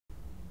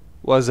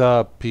What's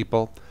up,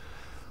 people?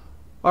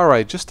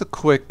 Alright, just a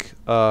quick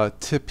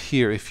tip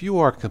here. If you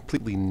are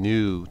completely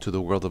new to the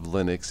world of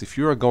Linux, if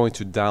you are going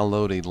to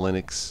download a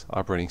Linux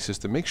operating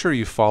system, make sure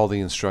you follow the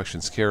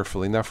instructions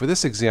carefully. Now for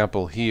this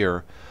example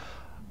here,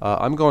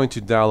 I'm going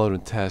to download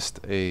and test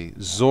a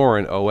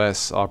Zorin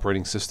OS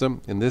operating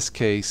system. In this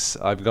case,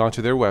 I've gone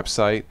to their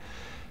website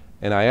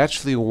and I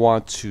actually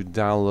want to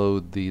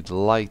download the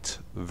Lite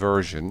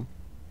version.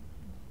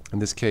 In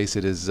this case,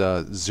 it is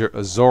a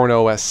Zorin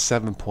OS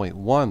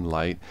 7.1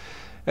 Lite,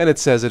 and it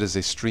says it is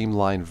a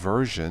streamlined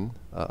version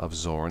of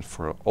Zorin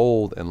for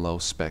old and low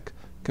spec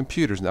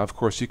computers. Now, of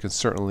course, you can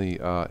certainly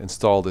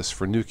install this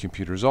for new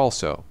computers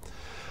also.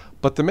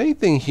 But the main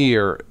thing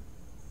here,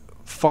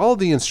 follow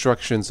the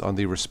instructions on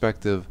the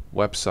respective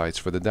websites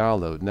for the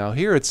download. Now,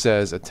 here it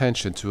says,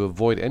 attention, to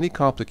avoid any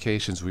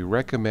complications, we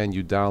recommend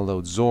you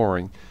download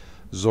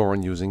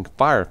Zorin using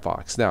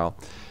Firefox. Now,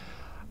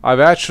 I've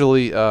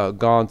actually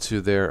gone to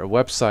their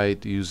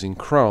website using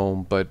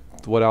Chrome, but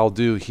what I'll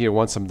do here,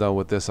 once I'm done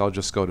with this, I'll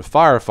just go to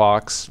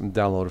Firefox and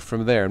download it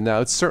from there.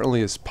 Now, it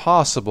certainly is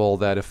possible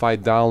that if I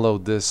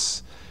download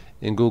this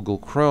in Google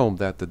Chrome,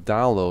 that the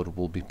download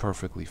will be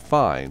perfectly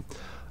fine.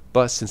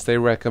 But since they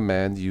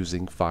recommend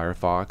using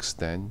Firefox,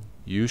 then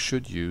you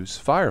should use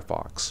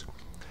Firefox.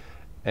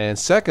 And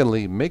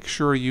secondly, make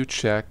sure you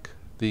check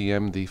the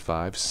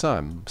MD5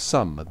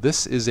 sum.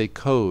 This is a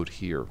code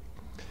here.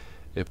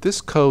 If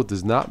this code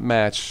does not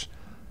match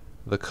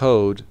the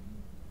code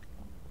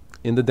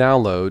in the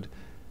download,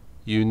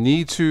 you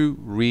need to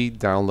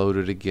re-download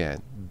it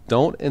again.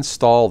 Don't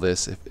install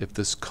this if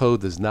this code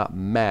does not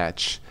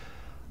match,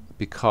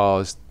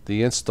 because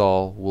the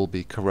install will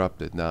be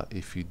corrupted. Now,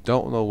 if you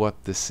don't know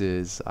what this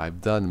is,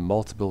 I've done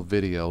multiple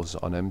videos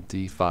on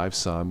MD5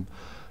 sum.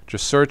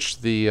 Just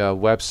search the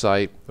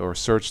website or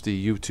search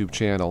the YouTube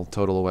channel,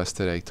 Total OS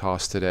Today,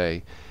 TOS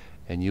Today,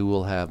 and you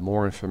will have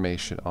more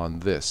information on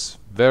this.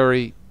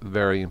 Very,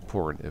 very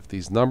important. If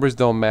these numbers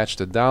don't match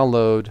the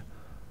download,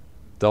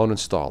 don't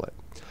install it.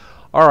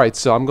 Alright,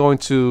 so I'm going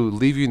to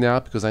leave you now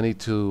because I need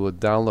to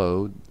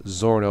download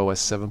Zorin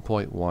OS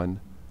 7.1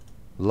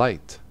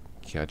 Lite.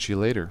 Catch you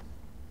later.